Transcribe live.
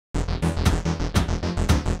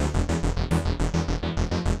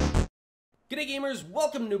G'day gamers,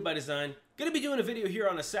 welcome to Noob by Design. Gonna be doing a video here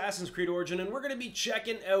on Assassin's Creed Origin, and we're gonna be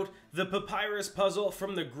checking out the Papyrus puzzle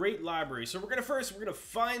from the Great Library. So we're gonna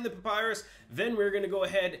find the Papyrus, then we're gonna go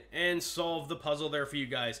ahead and solve the puzzle there for you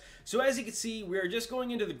guys. So as you can see, we're just going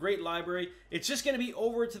into the Great Library. It's just gonna be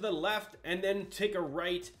over to the left and then take a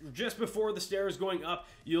right. Just before the stairs going up,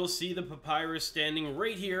 you'll see the Papyrus standing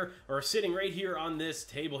right here, or sitting right here on this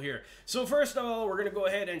table here. So first of all, we're gonna go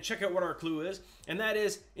ahead and check out what our clue is, and that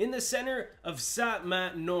is in the center of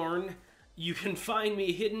Satmat Norn. You can find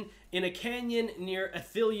me hidden in a canyon near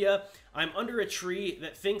Athelia. I'm under a tree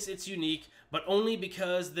that thinks it's unique, but only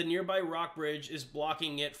because the nearby rock bridge is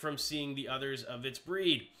blocking it from seeing the others of its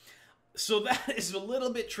breed. So that is a little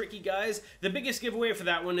bit tricky, guys. The biggest giveaway for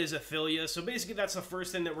that one is Athelia. So basically that's the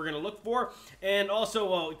first thing that we're going to look for. And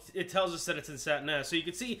also, well, it tells us that it's in Satna. So you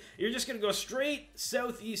can see, you're just going to go straight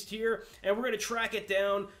southeast here, and we're going to track it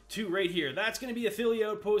down to right here. That's going to be Athelia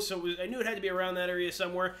Outpost, so I knew it had to be around that area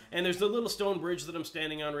somewhere. And there's the little stone bridge that I'm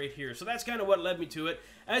standing on right here. So that's kind of what led me to it.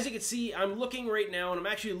 As you can see, I'm looking right now, and I'm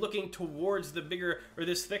actually looking towards the bigger, or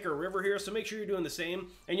this thicker river here. So make sure you're doing the same.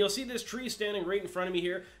 And you'll see this tree standing right in front of me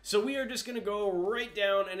here. So we are just going to go right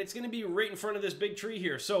down, and it's going to be right in front of this big tree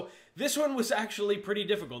here. So this one was actually pretty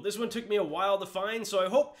difficult. This one took me a while to find, so I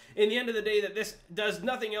hope in the end of the day that this does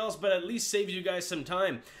nothing else but at least saves you guys some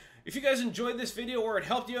time. If you guys enjoyed this video or it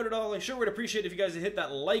helped you out at all, I sure would appreciate it if you guys would hit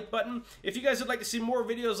that like button. If you guys would like to see more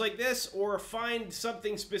videos like this or find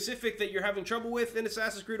something specific that you're having trouble with in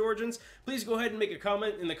Assassin's Creed Origins, please go ahead and make a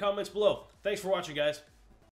comment in the comments below. Thanks for watching, guys.